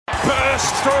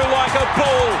burst through like a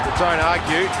bull. Don't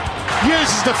argue.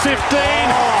 Uses the 15.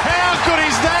 How good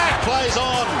is that? Plays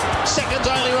on. Seconds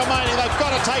only remaining. They've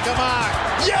got to take a mark.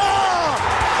 Yeah!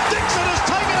 Dixon has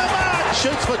taken a mark.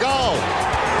 Shoots for goal.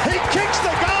 He kicks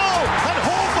the goal, and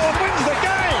Hawthorn wins the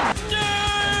game.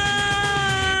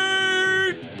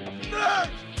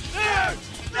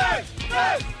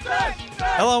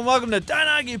 Hello and welcome to Don't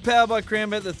Argue, powered by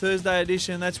CrownBet, the Thursday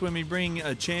edition. That's when we bring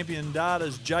champion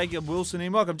darters Jacob Wilson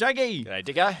in. Welcome, Jakey. G'day,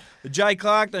 Dicko. Jay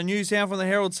Clark, the news hound from the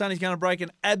Herald Sun, is going to break an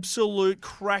absolute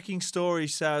cracking story.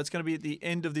 So it's going to be at the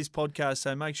end of this podcast.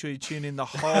 So make sure you tune in the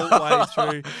whole way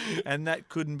through. And that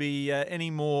couldn't be any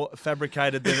more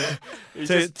fabricated than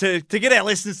to get our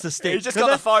listeners to stick. He just got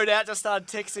the phone out, just started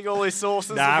texting all his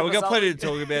sources. Nah, we've got plenty to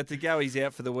talk about. The Goey's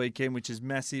out for the weekend, which is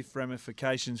massive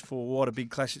ramifications for what a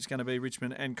big clash it's going to be,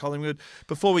 Richmond and Collingwood.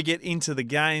 Before we get into the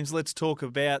games, let's talk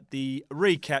about the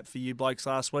recap for you blokes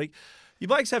last week. You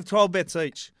blokes have 12 bets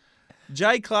each.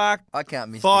 Jay Clark, I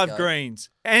can't miss 5 greens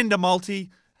and a multi.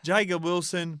 Jacob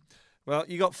Wilson, well,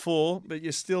 you got 4, but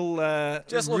you're still labouring.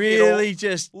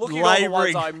 Looking at all the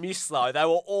ones I missed, though, they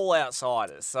were all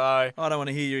outsiders. So I don't want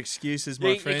to hear your excuses,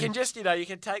 my friend. You can just, you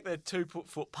can take the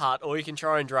 2-foot putt, or you can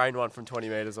try and drain one from 20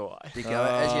 metres away. Dicko,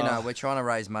 as you know, we're trying to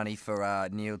raise money for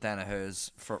Neil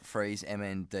Danaher's Freeze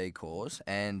MND cause,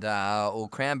 and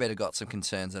CrownBet have got some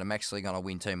concerns that I'm actually going to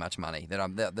win too much money.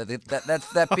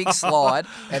 That big slide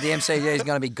at the MCG is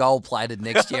going to be gold plated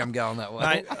next year. I'm going that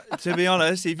way. Mate, to be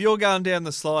honest, if you're going down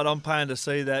the slide, I'm paying to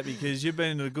see that because you've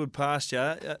been in a good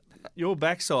pasture. Your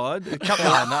backside, a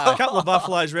couple of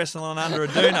buffaloes wrestling on under a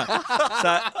doona.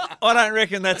 So I don't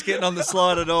reckon that's getting on the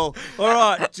slide at all. All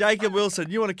right, Jacob Wilson,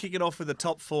 you want to kick it off with the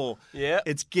top 4. Yeah.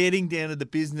 It's getting down to the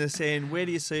business end. Where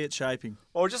do you see it shaping?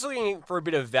 Well, just looking for a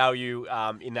bit of value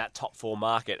in that top 4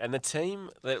 market. And the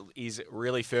team that is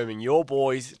really firming your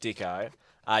boys, Dicko,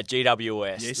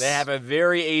 GWS. Yes. They have a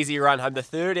very easy run home, the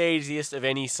third easiest of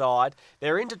any side.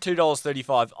 They're into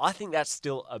 $2.35. I think that's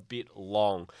still a bit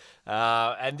long.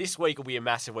 And this week will be a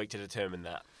massive week to determine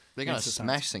that. They're going to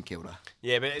smash St Kilda.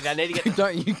 Yeah, but they need to get...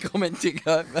 Don't you comment,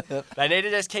 Dicko? They need to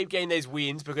just keep getting these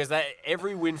wins because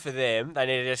every win for them, they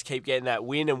need to just keep getting that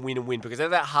win and win and win because they're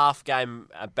that half game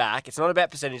back. It's not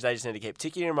about percentage. They just need to keep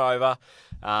ticking them over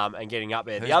and getting up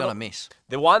there. Who's going to miss?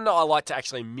 The one that I like to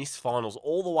actually miss finals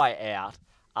all the way out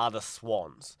are the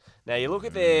Swans. Now, you look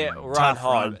at their run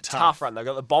home. Tough run. They've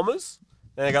got the Bombers,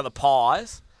 then they've got the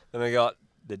Pies, then they've got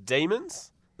the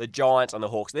Demons, the Giants, and the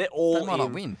Hawks. They're all They might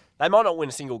not win. They might not win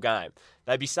a single game.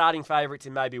 They'd be starting favourites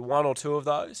in maybe 1 or 2 of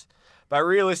those. But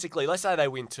realistically, let's say they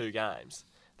win 2 games.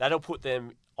 That'll put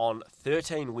them on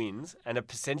 13 wins and a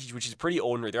percentage which is pretty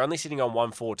ordinary. They're only sitting on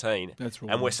 114. That's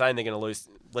right. And we're saying they're going to lose,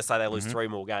 let's say they lose 3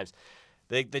 more games.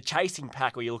 The chasing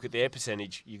pack, where you look at their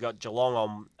percentage, you got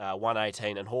Geelong on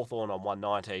 118 and Hawthorn on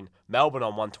 119, Melbourne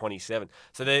on 127.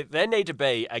 So they need to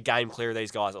be a game clear of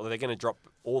these guys, or they're going to drop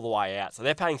all the way out. So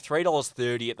they're paying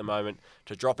 $3.30 at the moment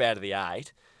to drop out of the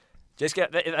 8. They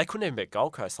couldn't even beat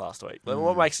Gold Coast last week.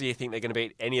 What makes you think they're going to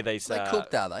beat any of these? They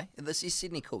cooked, are they? Is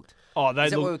Sydney cooked? Oh,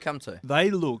 is that where we come to?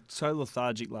 They looked so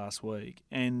lethargic last week,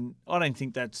 and I don't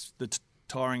think that's the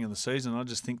tiring of the season. I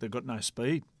just think they've got no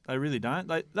speed. They really don't.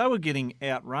 They were getting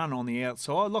outrun on the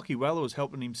outside. Lockie Weller was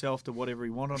helping himself to whatever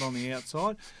he wanted on the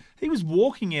outside. He was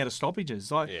walking out of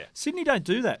stoppages. Sydney don't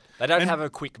do that. They don't have a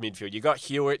quick midfield. You got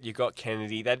Hewitt, you got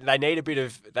Kennedy. They need a bit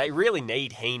of. They really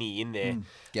need Heaney in there.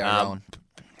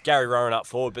 Gary Rowan up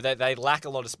forward, but they lack a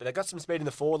lot of speed. They've got some speed in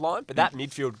the forward line, but that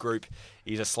midfield group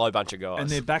is a slow bunch of guys. And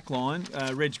their back line,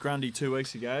 Reg Grundy 2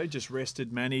 weeks ago, just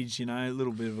rested, managed, a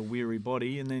little bit of a weary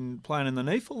body, and then playing in the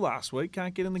NEFL last week,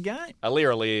 can't get in the game.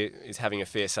 Aliir is having a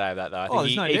fair say of that, though. I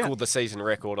think he equalled doubt. the season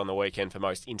record on the weekend for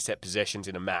most inset possessions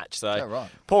in a match. So right?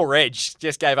 Poor Reg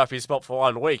just gave up his spot for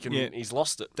 1 week, and he's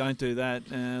lost it. Don't do that.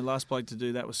 Last bloke to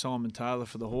do that was Simon Taylor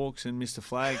for the Hawks and Mr.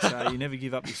 Flag, so you never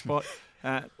give up your spot.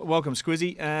 Welcome,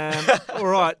 Squizzy. All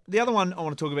right, the other one I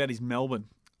want to talk about is Melbourne.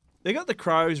 They got the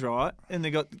Crows, right, and they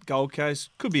got Gold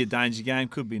Coast. Could be a danger game,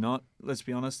 could be not. Let's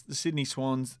be honest. The Sydney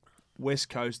Swans, West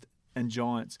Coast, and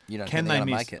Giants. You don't Can think they they're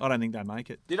miss? make it? I don't think they make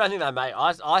it. You don't think they make?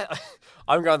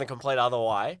 I'm going the complete other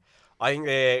way. I think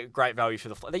they're great value for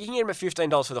the flag. You can get them at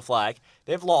 $15 for the flag.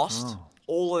 They've lost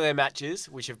all of their matches,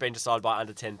 which have been decided by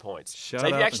under 10 points. Shut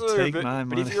up and take my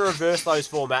money. If you reverse those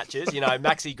 4 matches,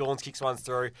 Maxi Gaunce kicks one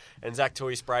through and Zach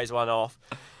Tui sprays one off.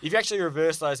 If you actually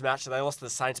reverse those matches, they lost to the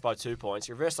Saints by 2 points.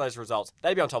 You reverse those results,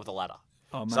 they'd be on top of the ladder.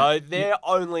 Oh, so they're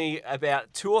only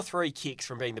about 2 or 3 kicks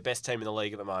from being the best team in the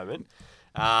league at the moment.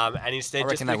 And instead, I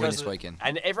reckon they win this weekend.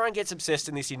 And everyone gets obsessed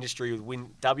in this industry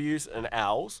with W's and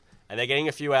L's. And they're getting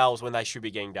a few L's when they should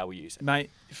be getting W's. Mate,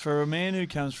 for a man who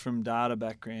comes from data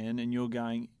background and you're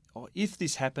going, oh, if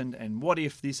this happened and what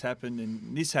if this happened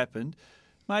and this happened,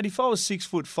 mate, if I was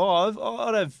 6'5",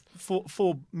 I'd have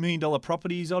 $4 million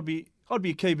properties. I'd be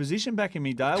a key position back in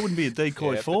my day. I wouldn't be a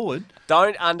decoy forward.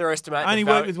 Don't underestimate. Only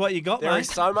work with what you got, There mate. is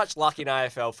so much luck in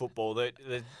AFL football.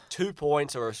 The 2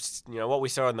 points, or what we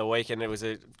saw on the weekend, it was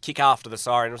a kick after the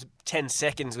siren. It was 10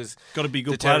 seconds. Was got to be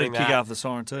good player to determining kick that. after the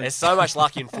siren too. There's so much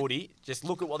luck in footy. Just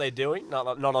look at what they're doing. Not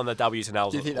on the W's and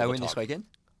L's. Do you think all they the win time. this weekend?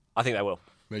 I think they will.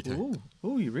 Me too.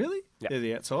 Ooh, you really? Yep. They're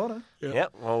the outsider.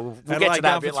 Yep. Well, we'll Adelaide get to that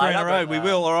going a bit for 3 later. in a row. but, We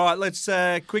will. All right, let's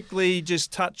quickly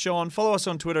just touch on. Follow us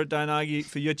on Twitter at Don't Argue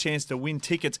for your chance to win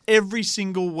tickets every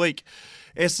single week.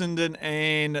 Essendon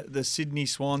and the Sydney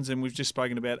Swans, and we've just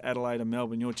spoken about Adelaide and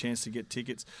Melbourne, your chance to get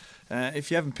tickets.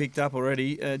 If you haven't picked up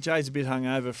already, Jay's a bit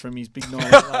hungover from his big night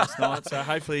out last night, so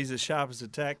hopefully he's as sharp as a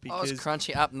tack. I was Because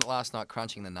crunching up last night,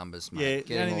 crunching the numbers, mate. yeah, the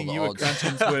Getting only thing all you the were odds.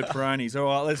 crunching were Peronis. All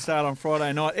right, let's start on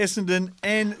Friday night. Essendon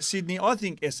and Sydney. I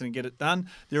think Essendon get it done.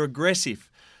 They're aggressive.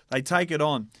 They take it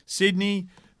on. Sydney,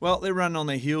 well, they're running on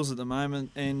their heels at the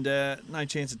moment, and no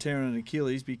chance of tearing an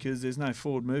Achilles because there's no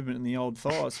forward movement in the old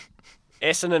thighs.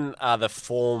 Essendon are the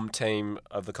form team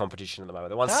of the competition at the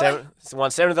moment. They won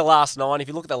 7 of the last 9. If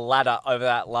you look at the ladder over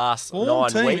that last Form 9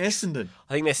 team, weeks, Essendon.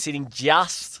 I think they're sitting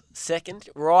just second,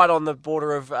 right on the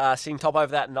border of sitting top over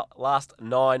that last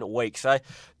 9 weeks. So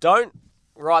don't.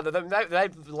 Right, they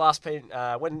last been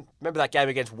remember that game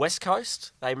against West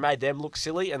Coast? They made them look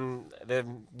silly, and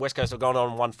then West Coast have gone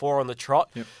on 1-4 on the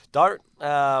trot. Yep.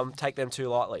 Don't take them too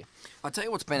lightly. I'll tell you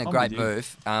what's been a I'm great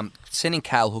with you. move. Sending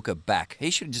Cale Hooker back.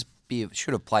 He should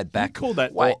have played back Called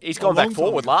that. Wait, he's gone back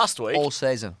forward last week. all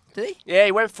season. Did he? Yeah,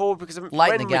 he went forward because when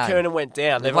Late in the game. McKernan went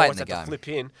down, they've Late always in the had to game. flip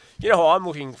in. You know who I'm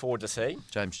looking forward to seeing?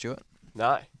 James Stewart.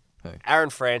 No. Who? Aaron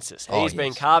Francis. Oh, He's been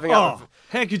yes. carving up. Oh,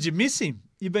 how could you miss him?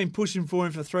 You've been pushing for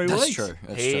him for 3 That's weeks. true.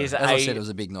 That's He's true. As I said, it was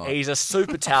a big night. He's a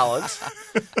super talent,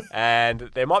 and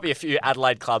there might be a few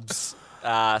Adelaide clubs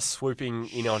swooping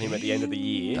in on him at the end of the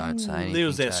year. Don't say anything. There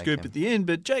was that Jacob. scoop at the end,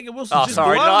 but Jacob Wilson Oh, just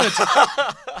sorry. blown No.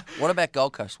 it. What about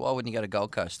Gold Coast? Why wouldn't you go to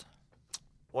Gold Coast?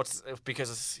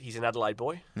 Because he's an Adelaide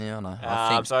boy. Yeah, I know.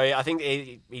 I think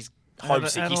He's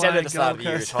homesick. He said at the start of the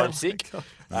year he's homesick. Gold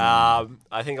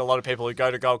I think a lot of people who go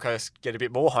to Gold Coast get a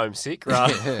bit more homesick,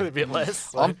 rather a bit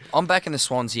less. So. I'm backing the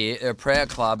Swans here. They're a proud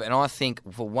club, and I think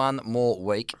for one more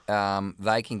week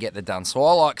they can get the done. So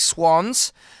I like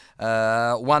Swans.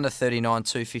 1 to 39,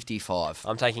 255.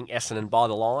 I'm taking Essendon by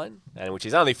the line, which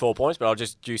is only 4 points, but I'll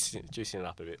just juicing it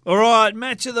up a bit. All right,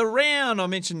 match of the round. I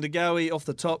mentioned DeGoey off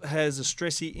the top has a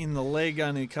stressy in the leg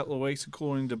only a couple of weeks,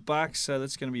 according to Bucks, so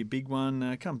that's going to be a big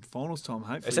one come finals time,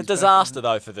 hopefully. It's a he's back. disaster,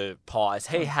 though, for the Pies.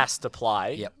 He has to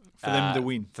play. Yep. For them to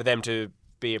win. For them to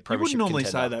be a You premiership wouldn't normally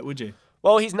contender. say that, would you?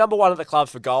 Well, he's number 1 at the club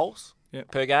for goals Yep.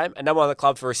 per game and number 1 at the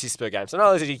club for assists per game. So not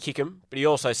only does he kick them, but he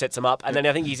also sets them up. And then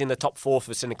I think he's in the top 4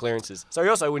 for centre clearances. So he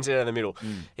also wins it out of the middle.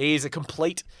 He is a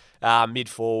complete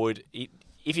mid-forward.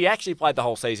 If he actually played the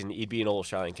whole season, he'd be an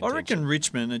All-Australian I contention. reckon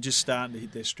Richmond are just starting to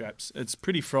hit their straps. It's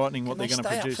pretty frightening what Can they're they going to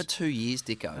stay produce. up for 2 years,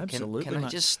 Dicko? Absolutely, Can they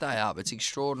mate. just stay up? It's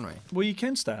extraordinary. Well, you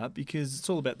can stay up because it's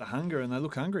all about the hunger, and they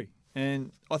look hungry.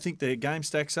 And I think their game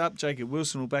stacks up. Jacob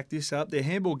Wilson will back this up. Their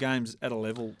handball game's at a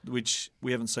level which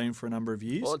we haven't seen for a number of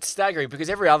years. Well, it's staggering because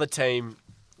every other team,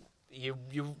 you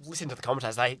listen to the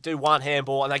commentators, they do one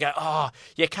handball and they go, oh,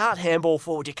 you can't handball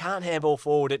forward, you can't handball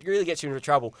forward. It really gets you into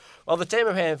trouble. Well, the team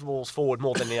who handballs forward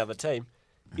more than the other team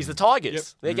is the Tigers. Yep.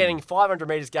 They're getting 500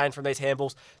 metres gained from these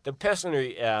handballs. The person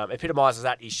who epitomises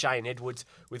that is Shane Edwards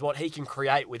with what he can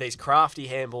create with these crafty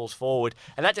handballs forward,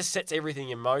 and that just sets everything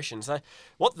in motion. So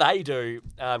what they do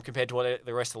compared to what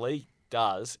the rest of the league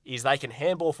does is they can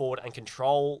handball forward and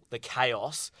control the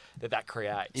chaos that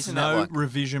creates. Isn't that no like...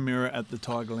 revision mirror at the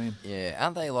Tigerland. Yeah,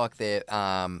 aren't they like their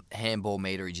handball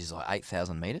meterage is like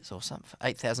 8,000 metres or something?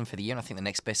 8,000 for the year, and I think the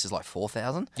next best is like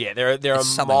 4,000. Yeah, they're a It's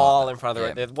something mile like in front of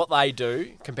that, the rest. What they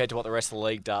do compared to what the rest of the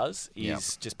league does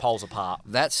is just poles apart.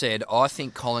 That said, I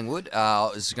think Collingwood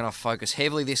is going to focus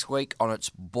heavily this week on its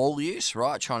ball use,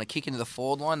 right? Trying to kick into the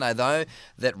forward line. They know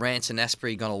that Rance and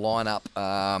Asprey are going to line up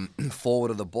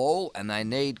forward of the ball, and they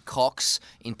need Cox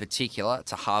in particular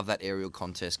to halve that aerial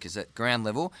contest because at ground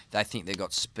level, they think they've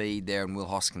got speed there in Will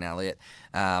Hoskin-Elliott,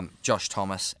 Josh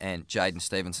Thomas, and Jaden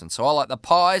Stevenson. So I like the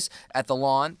Pies at the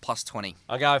line, plus 20.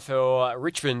 I go for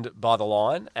Richmond by the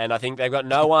line, and I think they've got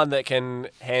no one that can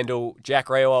handle Jack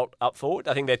Riewoldt up forward.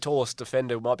 I think their tallest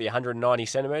defender might be 190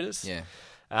 centimetres. Yeah.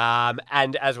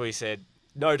 And as we said,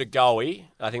 no to Goey.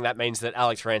 I think that means that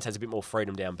Alex Rance has a bit more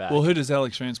freedom down back. Well, who does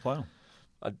Alex Rance play on?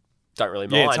 I don't really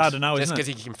mind. Yeah, it's hard to know, just isn't it? because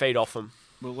he can feed off them.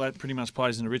 Well, that pretty much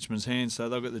plays into Richmond's hands, so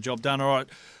they'll get the job done. All right,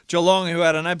 Geelong, who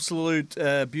had an absolute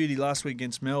beauty last week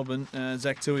against Melbourne,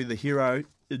 Zach Tui, the hero,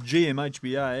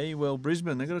 GMHBA, well,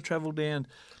 Brisbane, they've got to travel down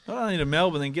not only to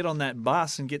Melbourne, then get on that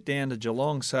bus and get down to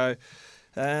Geelong. So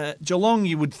Geelong,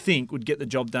 you would think, would get the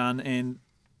job done, and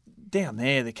down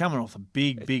there, they're coming off a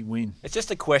big win. It's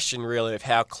just a question, really, of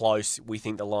how close we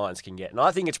think the Lions can get. And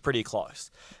I think it's pretty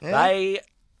close. Yeah.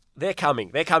 They're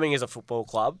coming. They're coming as a football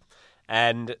club.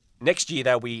 And next year,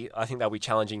 I think they'll be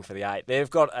challenging for the 8. They've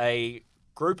got a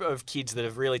group of kids that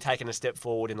have really taken a step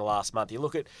forward in the last month. You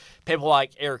look at people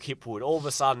like Eric Hipwood. All of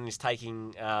a sudden, he's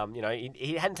taking,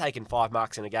 he hadn't taken 5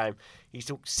 marks in a game. He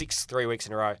took 6 3 weeks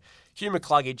in a row. Hugh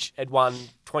McCluggage had won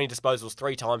 20 disposals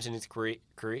 3 times in his career.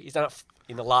 He's done it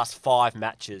in the last 5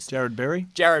 matches. Jared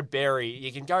Berry.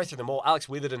 You can go through them all. Alex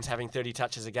Witherden's having 30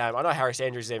 touches a game. I know Harris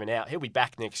Andrews is even out. He'll be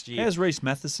back next year. How's Reece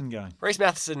Matheson going? Reece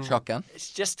Matheson, Shotgun.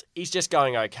 He's just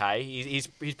going okay.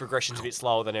 His progression's a bit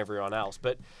slower than everyone else,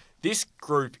 but this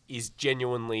group is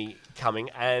genuinely coming,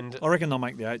 and I reckon they'll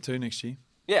make the 8 too next year.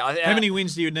 yeah. How many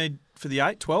wins do you need for the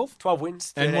 8? 12? 12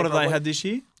 wins. And what have they probably. had this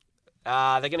year? They're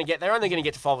only going to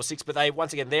get to 5 or 6, but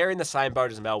they're in the same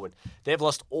boat as Melbourne. They've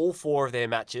lost all 4 of their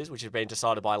matches, which have been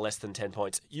decided by less than 10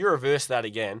 points. You reverse that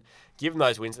again, give them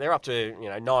those wins. They're up to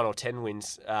 9 or 10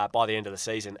 wins by the end of the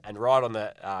season, and right on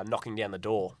the knocking down the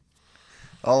door.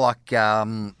 I like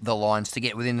the Lions to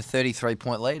get within the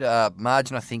 33-point lead.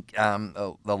 Margin, I think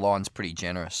the line's pretty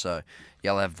generous, so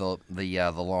you'll have the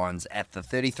Lions at the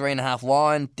 33.5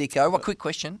 line. Dicko, quick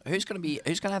question: Who's going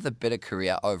to have the better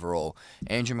career overall,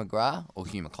 Andrew McGrath or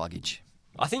Hugh McCluggage?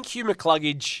 I think Hugh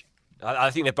McCluggage.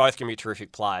 I think they're both going to be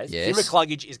terrific players. Yes. Hugh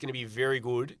McCluggage is going to be very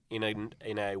good in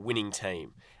a winning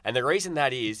team, and the reason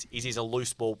that is he's a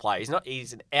loose ball player.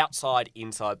 He's an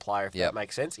inside player, if that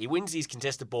makes sense. He wins his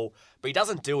contested ball, but he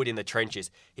doesn't do it in the trenches.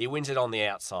 He wins it on the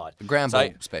outside. The ground ball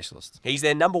specialist. He's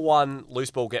their number 1 loose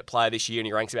ball get player this year, and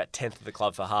he ranks about 10th of the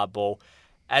club for hard ball.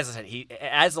 As I said,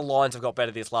 as the Lions have got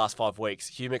better these last 5 weeks,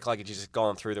 Hugh McCluggage has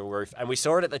gone through the roof, and we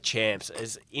saw it at the Champs.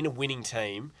 As in a winning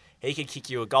team, he could kick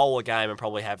you a goal a game and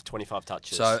probably have 25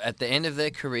 touches. So at the end of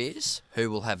their careers, who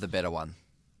will have the better one?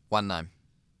 One name.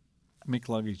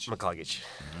 McCluggage.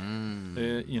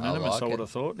 Unanimous, I would have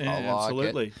thought. Yeah, I like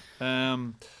absolutely.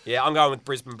 Yeah, I'm going with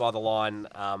Brisbane by the line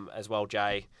as well,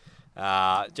 Jay.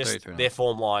 Just their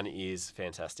form line is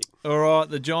fantastic. All right,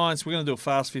 the Giants, we're going to do a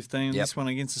fast 15 Yep. this one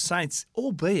against the Saints,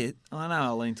 albeit, I know I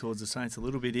lean towards the Saints a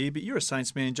little bit here, but you're a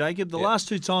Saints man, Jacob. The last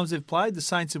 2 times they've played, the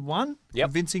Saints have won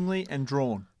convincingly and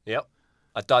drawn. Yep.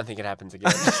 I don't think it happens again.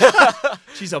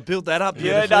 Jeez, I built that up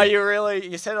Yeah, beautifully.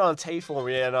 you set it on a tee for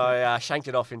me, and I shanked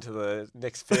it off into the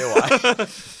next fairway.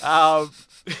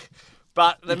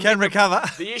 But You can recover.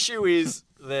 The issue is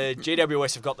the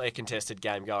GWS have got their contested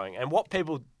game going, and what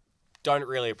people don't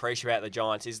really appreciate about the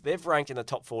Giants is they've ranked in the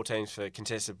top 4 teams for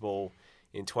contested ball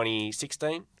in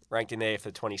 2016, ranked in there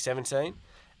for 2017,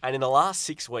 and in the last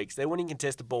 6 weeks, they're winning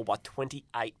contested ball by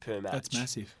 28 per match. That's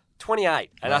massive. 28.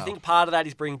 And Wow. I think part of that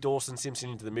is bringing Dawson Simpson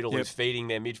into the middle, who's feeding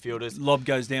their midfielders. Lob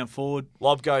goes down forward.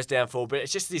 Lob goes down forward. But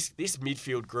it's just this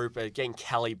midfield group are getting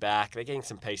Kelly back. They're getting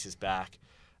some pieces back.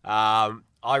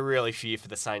 I really fear for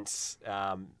the Saints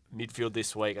midfield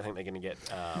this week. I think they're going to get...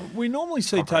 We normally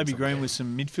see Toby comprehensive, Green yeah. with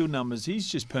some midfield numbers. He's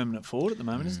just permanent forward at the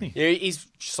moment, isn't he? Yeah, he's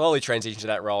slowly transitioned to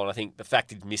that role, and I think the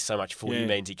fact he's missed so much footy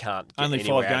means he can't get Only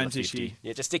anywhere 5 out of games the this 50. year.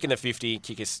 Yeah, just stick in the 50,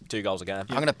 kick us 2 goals a game.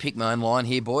 I'm going to pick my own line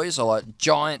here, boys. I like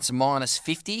Giants minus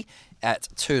 50 at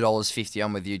 $2.50.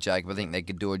 I'm with you, Jacob. I think they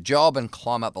could do a job and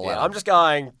climb up the ladder. Yeah, I'm just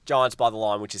going Giants by the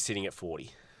line, which is sitting at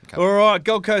 40. Okay. All right,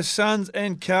 Gold Coast Suns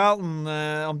and Carlton.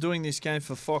 I'm doing this game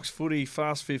for Fox Footy,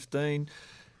 Fast 15.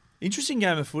 Interesting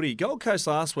game of footy. Gold Coast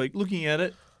last week, looking at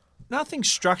it, nothing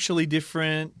structurally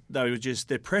different. They were just,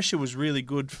 their pressure was really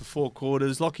good for 4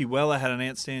 quarters. Lockie Weller had an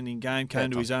outstanding game,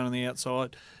 came to his own on the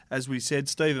outside. As we said,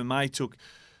 Stephen May took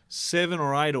 7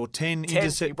 or 8 or 10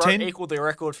 intercept. He equalled the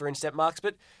record for intercept marks,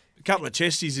 but A couple of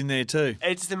chesties in there too.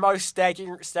 it's the most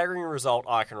staggering result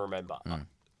I can remember.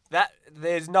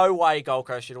 There's no way Gold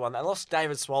Coast should have won that. They lost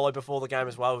David Swallow before the game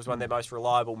as well, who was one of their most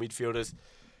reliable midfielders.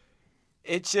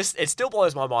 It still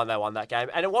blows my mind they won that game,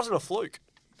 and it wasn't a fluke.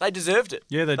 They deserved it.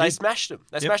 Yeah, they They did. smashed them.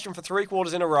 They smashed them for 3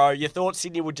 quarters in a row. You thought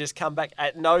Sydney would just come back.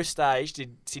 At no stage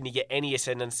did Sydney get any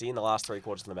ascendancy in the last 3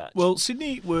 quarters of the match. Well,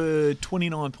 Sydney were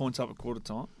 29 points up at quarter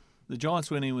time. The Giants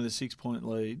went in with a 6-point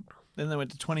lead. Then they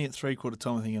went to 20 at 3/4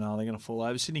 time, thinking, they're going to fall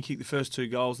over. Sydney kicked the first 2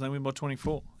 goals and they win by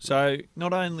 24. So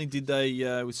not only did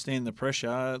they withstand the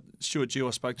pressure, Stuart Gill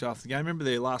I spoke to after the game. Remember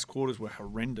their last quarters were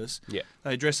horrendous. Yeah.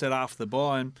 They addressed that after the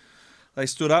bye and they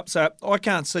stood up. So I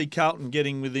can't see Carlton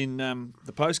getting within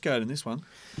the postcode in this one.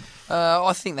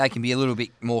 I think they can be a little bit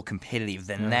more competitive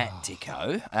than that,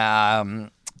 Dicko.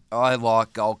 I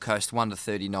like Gold Coast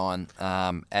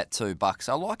 1-39 at $2.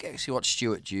 I like actually what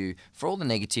Stuart Dew, for all the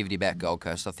negativity about Gold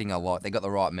Coast, I think they got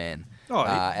the right man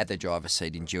at the driver's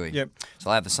seat in Dewey. Yep. So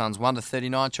I have the Suns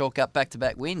 1-39, chalk up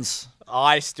back-to-back wins.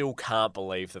 I still can't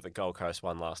believe that the Gold Coast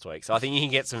won last week. So I think you can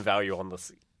get some value on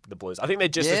the Blues. I think they're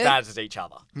just as bad as each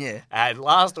other. Yeah. And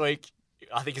last week,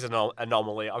 I think it's an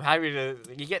anomaly. I'm happy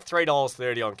you get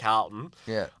 $3.30 on Carlton.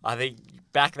 Yeah. I think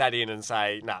back that in and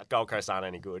say, Gold Coast aren't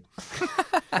any good.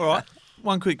 All right.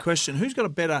 One quick question. Who's got a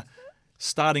better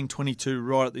starting 22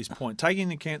 right at this point? Taking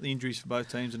into account the injuries for both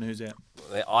teams and who's out?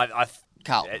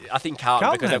 Carlton. I think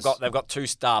Carlton because they've got two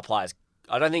star players.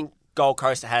 I don't think Gold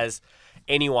Coast has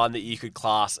anyone that you could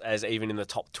class as even in the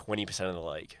top 20% of the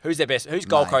league. Who's their best? Who's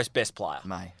Gold Coast's best player?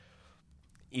 May.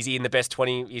 Is he in the best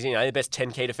 20? Is he the best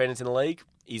 10 key defenders in the league?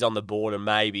 He's on the board and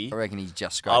maybe. I reckon he's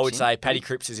just scratching. I would say Paddy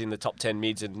Cripps is in the top 10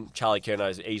 mids and Charlie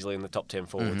Curnow's easily in the top 10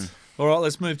 forwards. All right,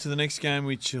 let's move to the next game,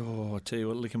 which, I tell you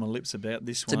what, licking my lips about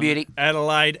this one. It's a beauty.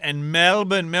 Adelaide and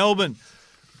Melbourne.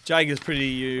 Jager's pretty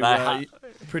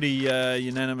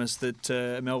unanimous that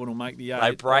Melbourne will make the 8.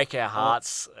 They break our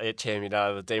hearts at Champion Day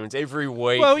of the Demons every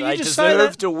week. Well, they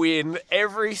deserve to win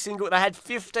every single. They had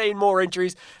 15 more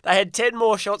entries. They had 10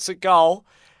 more shots at goal,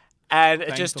 and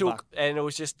it just took. And it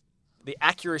was just the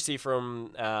accuracy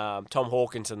from Tom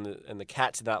Hawkins and the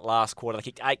Cats in that last quarter. They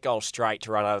kicked 8 goals straight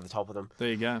to run over the top of them. There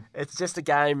you go. It's just a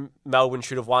game Melbourne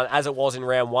should have won, as it was in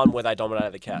round 1 where they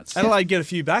dominated the Cats. Adelaide get a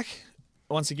few back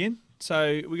once again.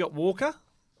 So we got Walker.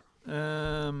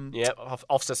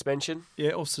 Off suspension.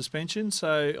 Yeah, off suspension.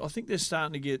 So I think they're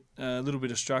starting to get a little bit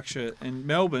of structure. And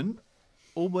Melbourne,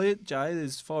 albeit, Jay,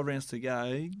 there's 5 rounds to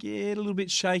go, get a little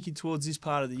bit shaky towards this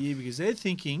part of the year because they're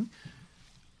thinking,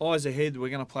 eyes ahead, we're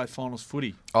going to play finals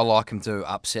footy. I like him to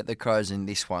upset the Crows in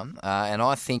this one. And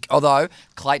I think, although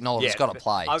Clayton Oliver's got to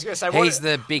play. I was going to say, he's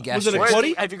the big was it a asterisk.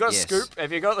 quaddy? Have you got a scoop?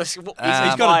 Have you got the scoop? He's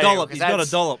got a dollop. He's got a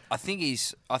dollop. I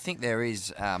think there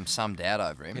is some doubt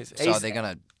over him. So they're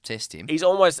going to test him. He's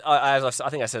almost, as I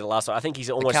think I said it last time, I think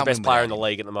he's almost the best player in the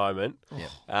league at the moment.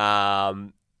 Yeah.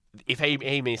 If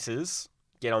he misses,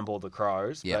 get on board the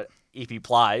Crows. Yep. But if he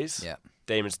plays, Yep.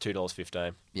 Demons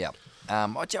 $2.15. Yeah. I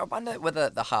wonder whether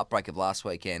the heartbreak of last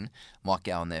weekend might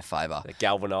go in their favour. They're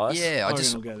galvanised. Yeah, I reckon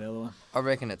we'll go the other one. I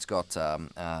reckon it's got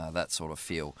that sort of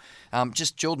feel.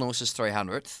 Just Jordan Lewis's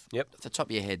 300th. Yep. At the top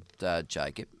of your head,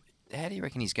 Jacob, how do you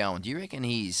reckon he's going? Do you reckon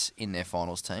he's in their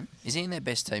finals team? Is he in their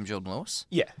best team, Jordan Lewis?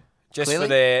 Yeah. Just Clearly? for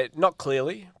their, not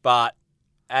clearly, but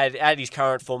at his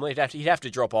current form, he'd have to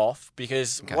drop off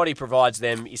because what he provides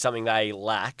them is something they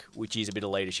lack, which is a bit of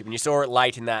leadership. And you saw it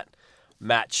late in that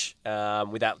match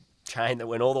with that chain that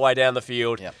went all the way down the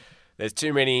field. Yep. There's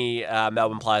too many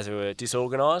Melbourne players who are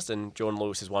disorganised, and Jordan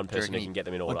Lewis is one person who can get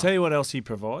them in order. I'll tell you what else he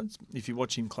provides. If you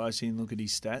watch him closely and look at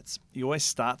his stats, he always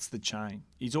starts the chain.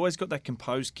 He's always got that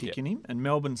composed kick in him, and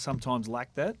Melbourne sometimes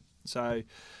lack that. So,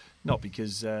 not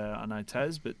because I know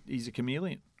Taz, but he's a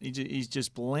chameleon. He's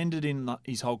just blended in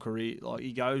his whole career. Like,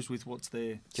 he goes with what's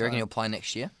there. Do you reckon he'll play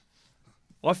next year?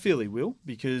 I feel he will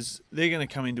because they're going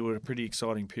to come into a pretty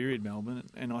exciting period, Melbourne,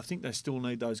 and I think they still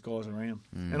need those guys around.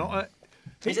 And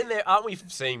Isn't there? Aren't we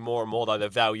seeing more and more though the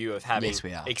value of having Yes,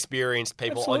 we are. experienced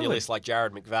people on Absolutely. your list like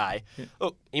Jared McVeigh? Yeah.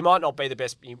 Look, he might not be the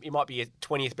best. He might be a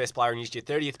 20th best player on your list, your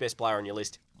 30th best player on your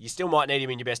list. You still might need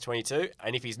him in your best 22,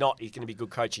 and if he's not, he's going to be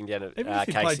good coaching down at even if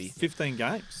he Casey. played 15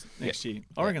 games next year,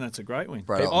 I reckon that's a great win.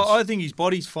 Right. I think his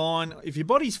body's fine. If your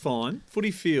body's fine, footy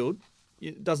field,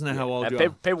 it doesn't know how old And you are.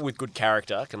 people with good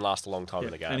character can last a long time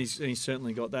in the game. And he's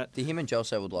certainly got that. Do him and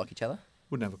Jose would like each other?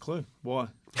 Wouldn't have a clue. Why?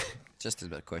 Just a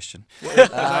bit of question. They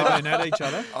don't at each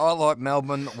other. I like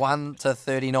Melbourne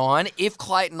 1-39. If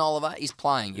Clayton Oliver is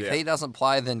playing, if he doesn't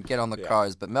play, then get on the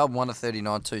Crows. But Melbourne 1-39,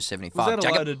 275. Was that a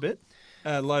Jacob? loaded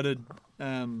bet? Loaded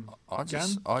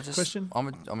question? I'm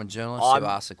a journalist who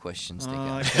asks the questions. Okay,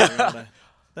 righto.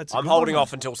 That's a I'm good holding one.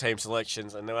 off until team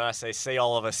selections, and then when I see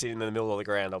Oliver sitting in the middle of the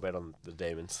ground, I'll bet on the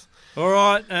Demons. All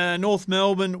right, North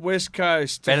Melbourne, West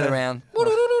Coast. Bet of the round.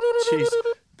 Jeez.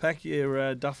 Pack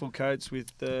your duffel coats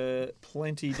with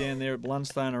plenty down there at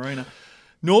Blundstone Arena.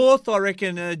 North, I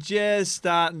reckon, just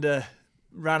starting to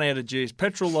run out of juice.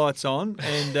 Petrol lights on,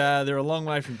 and they're a long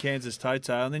way from Kansas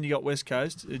Toto. And then you got West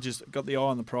Coast, who just got the eye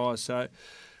on the prize. So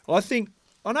I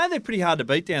know they're pretty hard to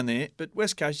beat down there, but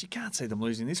West Coast, you can't see them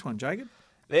losing this one, Jacob.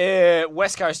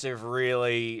 West Coast have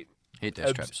really Hit their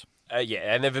straps.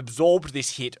 and they've absorbed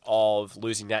this hit of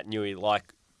losing Nat Newey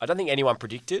like I don't think anyone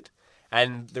predicted.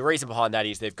 And the reason behind that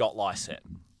is they've got Lysette.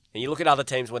 And you look at other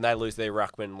teams when they lose their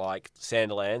ruckman like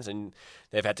Sandilands and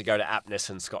they've had to go to Aptness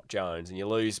and Scott Jones. And you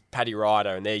lose Paddy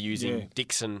Ryder and they're using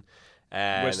Dixon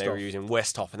and they were using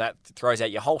Westhoff. And that throws out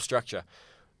your whole structure.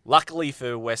 Luckily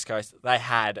for West Coast, they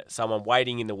had someone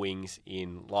waiting in the wings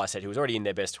in Lyset who was already in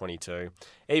their best 22.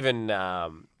 Even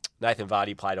Nathan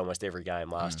Vardy played almost every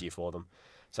game last year for them.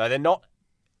 So they're not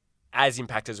as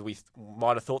impacted as we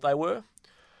might have thought they were.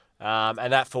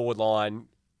 And that forward line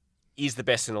is the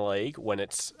best in the league when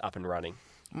it's up and running.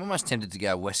 I'm almost tempted to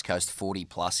go West Coast 40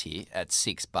 plus here at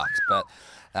 $6. But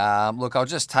look, I'll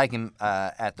just take him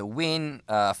at the win.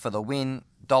 For the win,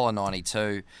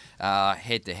 $1.92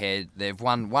 head to head. They've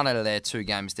won one out of their 2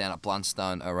 games down at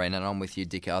Blundstone Arena. And I'm with you,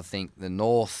 Dick. I think the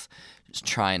North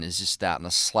train is just starting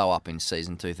to slow up in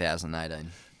season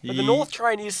 2018. But the North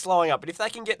train is slowing up. But if they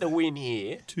can get the win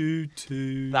here,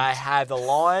 2-2. they have the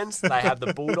Lions, they have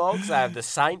the Bulldogs, they have the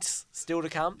Saints still to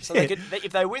come. So they could,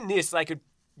 if they win this, they could.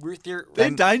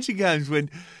 They're danger games when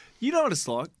you know what it's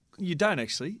like. You don't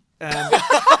actually.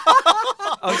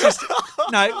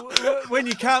 When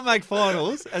you can't make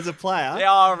finals as a player.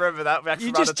 Yeah, I remember that.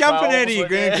 You're just jumping out of your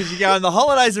ground because you're going, the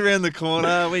holidays around the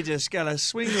corner. We're just going to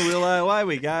swing the willow. Away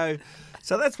we go.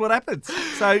 So that's what happens.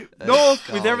 So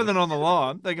North, with everything on the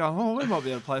line, they go, we might be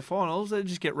able to play finals. They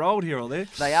just get rolled here or there.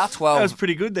 They are 12. That was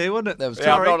pretty good there, wasn't it? That was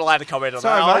I'm not allowed to comment on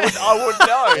that. I wouldn't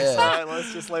know. So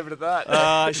let's just leave it at that.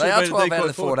 They are 12 out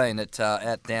of 14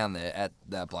 at down there at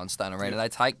Blundstone Arena. They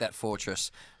take that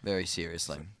fortress very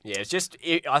seriously. Yeah, it's just.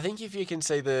 I think if you can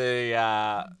see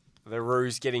the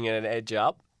Roos getting an edge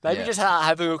up. Maybe just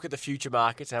have a look at the future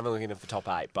markets and have a look at the top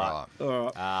 8. But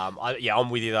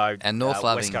I'm with you though. And North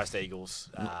West Coast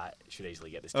Eagles should easily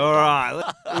get this. All right,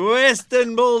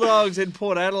 Western Bulldogs in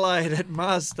Port Adelaide at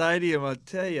Mars Stadium. I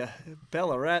tell you,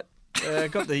 Ballarat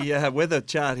got the weather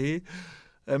chart here.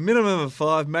 A minimum of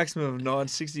 5, maximum of 9,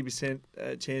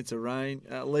 60% chance of rain.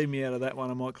 Leave me out of that one.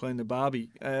 I might clean the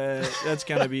barbie. That's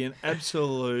going to be an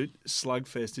absolute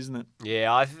slugfest, isn't it?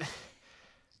 Yeah,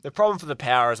 the problem for the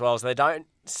Power as well is they don't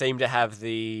seem to have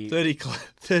the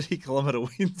 30-kilometre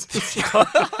winds.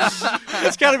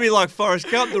 It's going to be like Forrest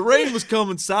Gump. The rain was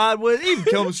coming sideways, even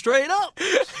coming straight up.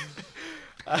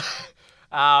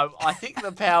 I think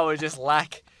the Power just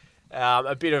lack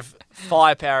a bit of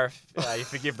firepower, if you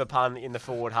forgive the pun, in the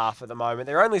forward half at the moment.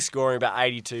 They're only scoring about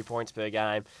 82 points per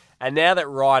game. And now that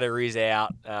Ryder is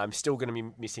out, still going to be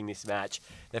missing this match.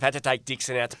 They've had to take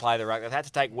Dixon out to play the ruck. They've had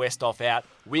to take Westhoff out.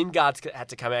 Wingard's had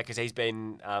to come out because he's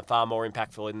been far more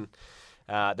impactful in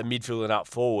the midfield and up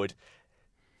forward.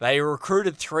 They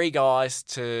recruited 3 guys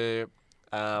to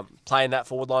play in that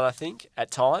forward line, I think,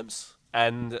 at times.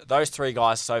 And those 3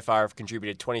 guys so far have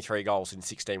contributed 23 goals in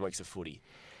 16 weeks of footy.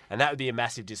 And that would be a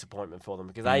massive disappointment for them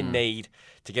because they need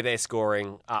to get their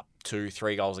scoring up to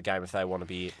 3 goals a game if they want to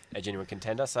be a genuine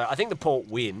contender. So I think the Port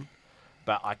win,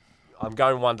 but I'm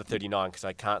going 1-39 because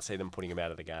I can't see them putting them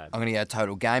out of the game. I'm going to go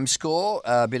total game score.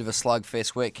 A bit of a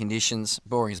slugfest, wet conditions,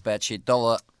 boring as batshit.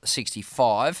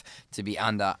 $1.65 to be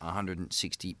under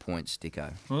 160 points,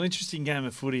 Dicko. Well, interesting game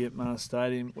of footy at Mars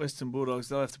Stadium. Western Bulldogs,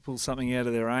 they'll have to pull something out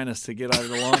of their anus to get over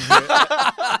the line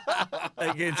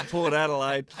here against Port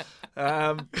Adelaide.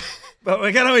 But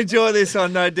we're going to enjoy this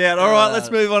one, no doubt. All right, let's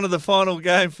move on to the final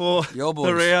game for Your boys.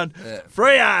 the round. Yeah.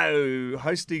 Freo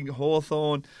hosting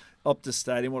Hawthorn. Optus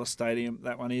Stadium. What a stadium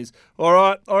that one is. All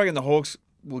right, I reckon the Hawks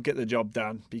will get the job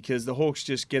done because the Hawks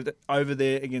just get over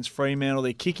there against Fremantle.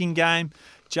 Their kicking game.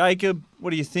 Jacob,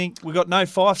 what do you think? We've got no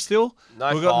Fife still?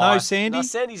 We've got no Sandy? No,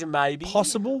 Sandy's a maybe.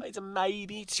 Possible? It's a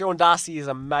maybe. Sean Darcy is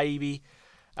a maybe.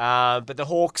 But the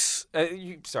Hawks,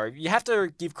 you have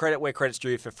to give credit where credit's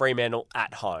due for Fremantle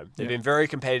at home. They've been very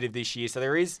competitive this year, so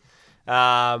there is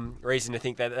reason to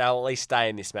think that they'll at least stay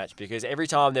in this match because every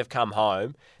time they've come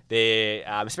home,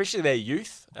 especially their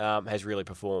youth, has really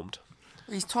performed.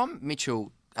 Is Tom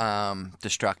Mitchell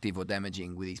destructive or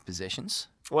damaging with his possessions?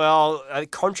 Well,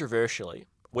 controversially,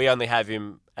 we only have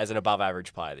him as an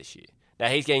above-average player this year. Now,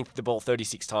 he's getting the ball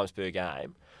 36 times per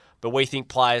game, but we think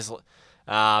players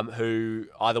who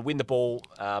either win the ball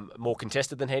more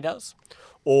contested than he does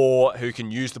or who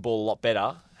can use the ball a lot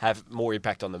better have more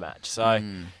impact on the match. So,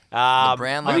 I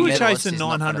think we were chasing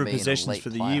 900 possessions for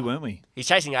the year, weren't we? He's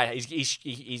chasing 8.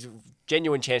 He's a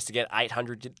genuine chance to get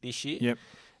 800 this year. Yep.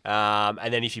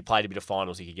 And then if he played a bit of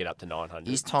finals, he could get up to 900.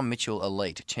 Is Tom Mitchell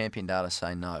elite? Champion data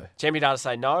say no. Champion data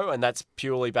say no, and that's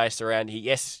purely based around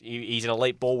he's an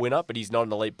elite ball winner, but he's not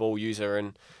an elite ball user.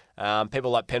 And people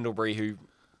like Pendlebury who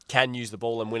can use the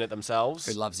ball and win it themselves.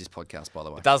 Who loves this podcast, by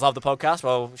the way? Does love the podcast.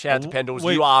 Well, shout out to Pendles.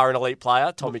 You are an elite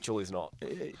player. Tom Mitchell is not.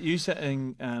 You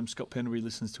saying Scott Pendlebury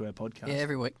listens to our podcast? Yeah,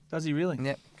 every week. Does he really?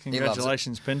 Yep.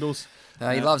 Congratulations, Pendles.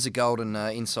 He loves the golden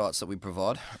insights that we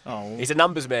provide. Oh, He's a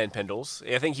numbers man, Pendles.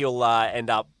 I think he'll end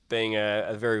up being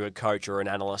a very good coach or an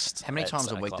analyst. How many times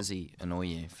a week does he annoy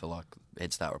you for like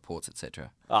Head Start reports,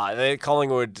 etc.? The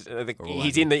Collingwood.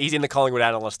 He's in the Collingwood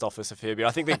analyst office a fair bit.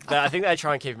 I think they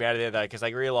try and keep him out of there though because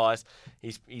they realise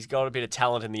he's got a bit of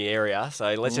talent in the area.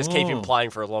 So let's just keep him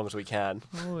playing for as long as we can.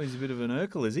 Oh, he's a bit of an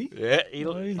Urkel, is he? Yeah, he's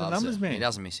a numbers man. He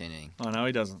doesn't miss anything. I know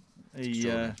he doesn't.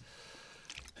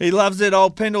 He loves it,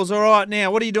 old Pendles. All right, now,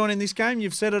 what are you doing in this game?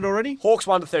 You've said it already. Hawks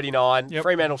 1-39. Yep.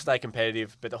 Fremantle stay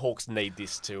competitive, but the Hawks need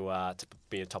this to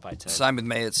be a top 8 team. Same with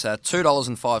me. It's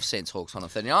 $2.05 Hawks on a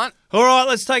 39. All right,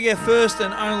 let's take our first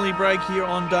and only break here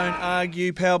on Don't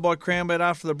Argue, powered by CrownBet.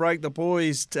 After the break, the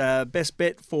boys' best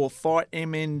bet for Fight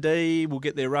MND. We'll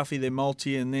get their roughie, their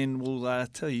multi, and then we'll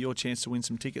tell you your chance to win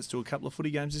some tickets to a couple of footy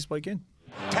games this weekend.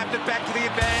 Tapped it back to the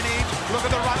advantage. Look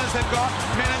at the runners they've got.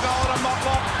 Menengold and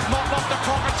Motlop. Motlop to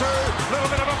Cockatoo. Little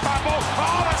bit of a fumble.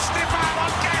 Oh, a stiff arm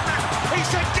on Gammon. He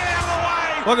said, get out of the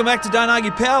way. Welcome back to Don't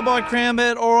Argue, powered by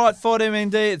CrownBet. All right, Fight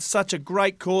MND. It's such a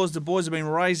great cause. The boys have been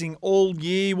raising all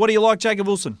year. What do you like, Jacob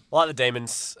Wilson? I like the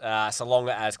Demons, so long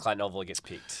as Clayton Ovila gets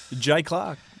picked. Jay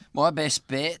Clark. My best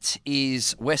bet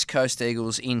is West Coast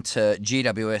Eagles into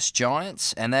GWS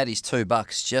Giants, and that is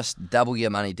 $2. Just double your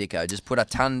money, Dicko. Just put a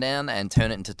ton down and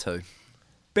turn it into 2.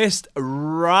 Best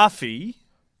roughie.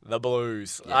 The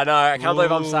Blues. Yeah. I know, I can't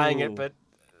believe I'm saying it, but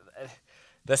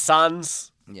the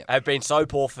Suns have been so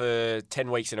poor for 10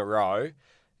 weeks in a row.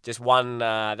 Just one,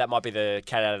 that might be the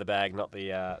cat out of the bag, not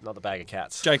the bag of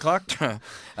cats. Jay Clark?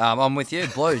 I'm with you,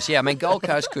 Blues. Yeah, I mean, Gold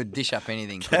Coast could dish up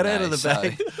anything. Cat out of the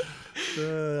bag.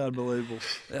 Unbelievable.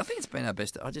 I think it's been our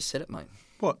best. I just said it, mate.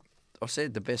 What? I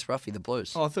said the best roughie, the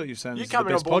Blues. Oh, I thought you were saying You're this is the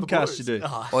best podcast you do.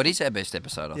 Oh, it is our best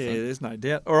episode, I think. Yeah, there's no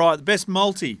doubt. All right, the best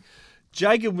multi.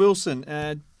 Jacob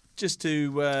Wilson, just to,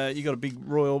 you got a big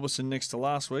Roy Orbison next to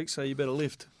last week, so you better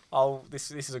lift. Oh,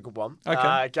 this is a good one.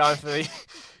 Okay. Going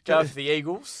for the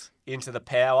Eagles, into the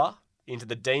Power, into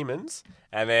the Demons,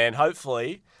 and then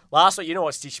hopefully last week. You know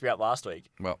what stitched me up last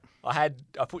week? Well, I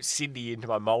put Sydney into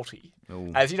my multi,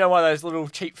 Ooh. as you know, one of those little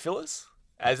cheap fillers,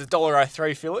 as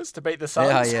 $1.03 fillers to beat the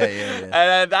Suns. Yeah.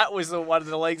 And that was one of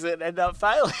the legs that ended up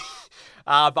failing.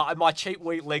 But my cheap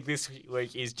leg this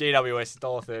week is GWS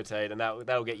 $1.13, and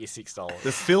that'll get you $6.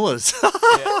 The fillers.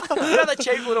 Yeah. You know the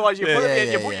cheap little ones you put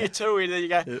your 2 in, and you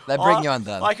go. They bring you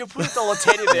undone. I could put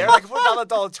 $1.10 in there, and I could put another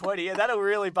 $1.20, and that'll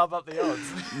really bump up the odds.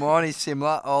 Mine is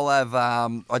similar. I'll have.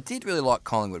 I did really like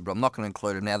Collingwood, but I'm not going to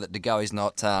include him now that De Goey's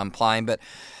not playing. But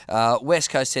West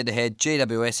Coast head-to-head,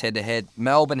 GWS head-to-head,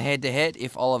 Melbourne head-to-head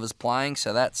if Oliver's playing.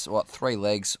 So that's 3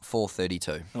 legs,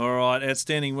 $4.32. All right,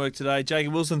 outstanding work today,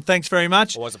 Jacob Wilson. Thanks very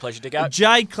much. Always a pleasure to go.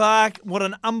 Jay Clark, what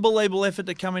an unbelievable effort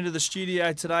to come into the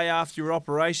studio today after your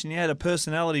operation. You had a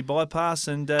personality bypass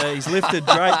and he's lifted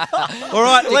great. All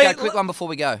right, Dico, quick one before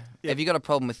we go. Yep. Have you got a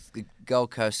problem with the Gold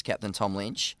Coast captain Tom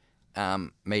Lynch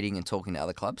meeting and talking to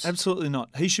other clubs? Absolutely not.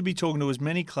 He should be talking to as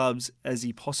many clubs as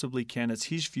he possibly can. It's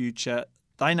his future.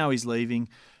 They know he's leaving.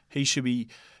 He should be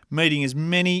meeting as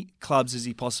many clubs as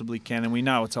he possibly can, and we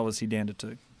know it's obviously down to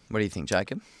 2. What do you think,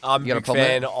 Jacob? I'm a big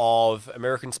fan of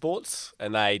American sports,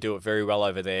 and they do it very well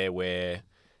over there where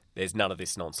there's none of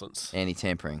this nonsense.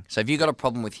 Anti-tampering. So have you got a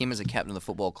problem with him as a captain of the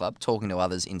football club, talking to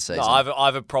others in season? No, I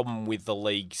have a problem with the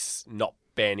leagues not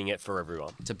banning it for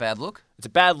everyone. It's a bad look? It's a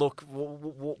bad look.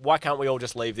 Why can't we all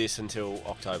just leave this until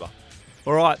October?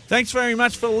 All right. Thanks very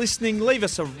much for listening. Leave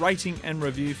us a rating and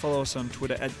review. Follow us on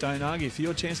Twitter at Don't Argue for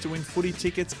your chance to win footy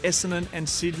tickets. Essendon and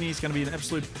Sydney is going to be an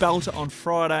absolute belter on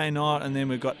Friday night. And then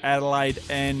we've got Adelaide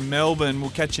and Melbourne. We'll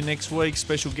catch you next week.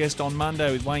 Special guest on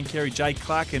Monday with Wayne Carey, Jay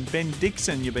Clark and Ben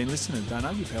Dixon. You've been listening to Don't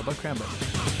Argue, powered by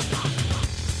CrownBet.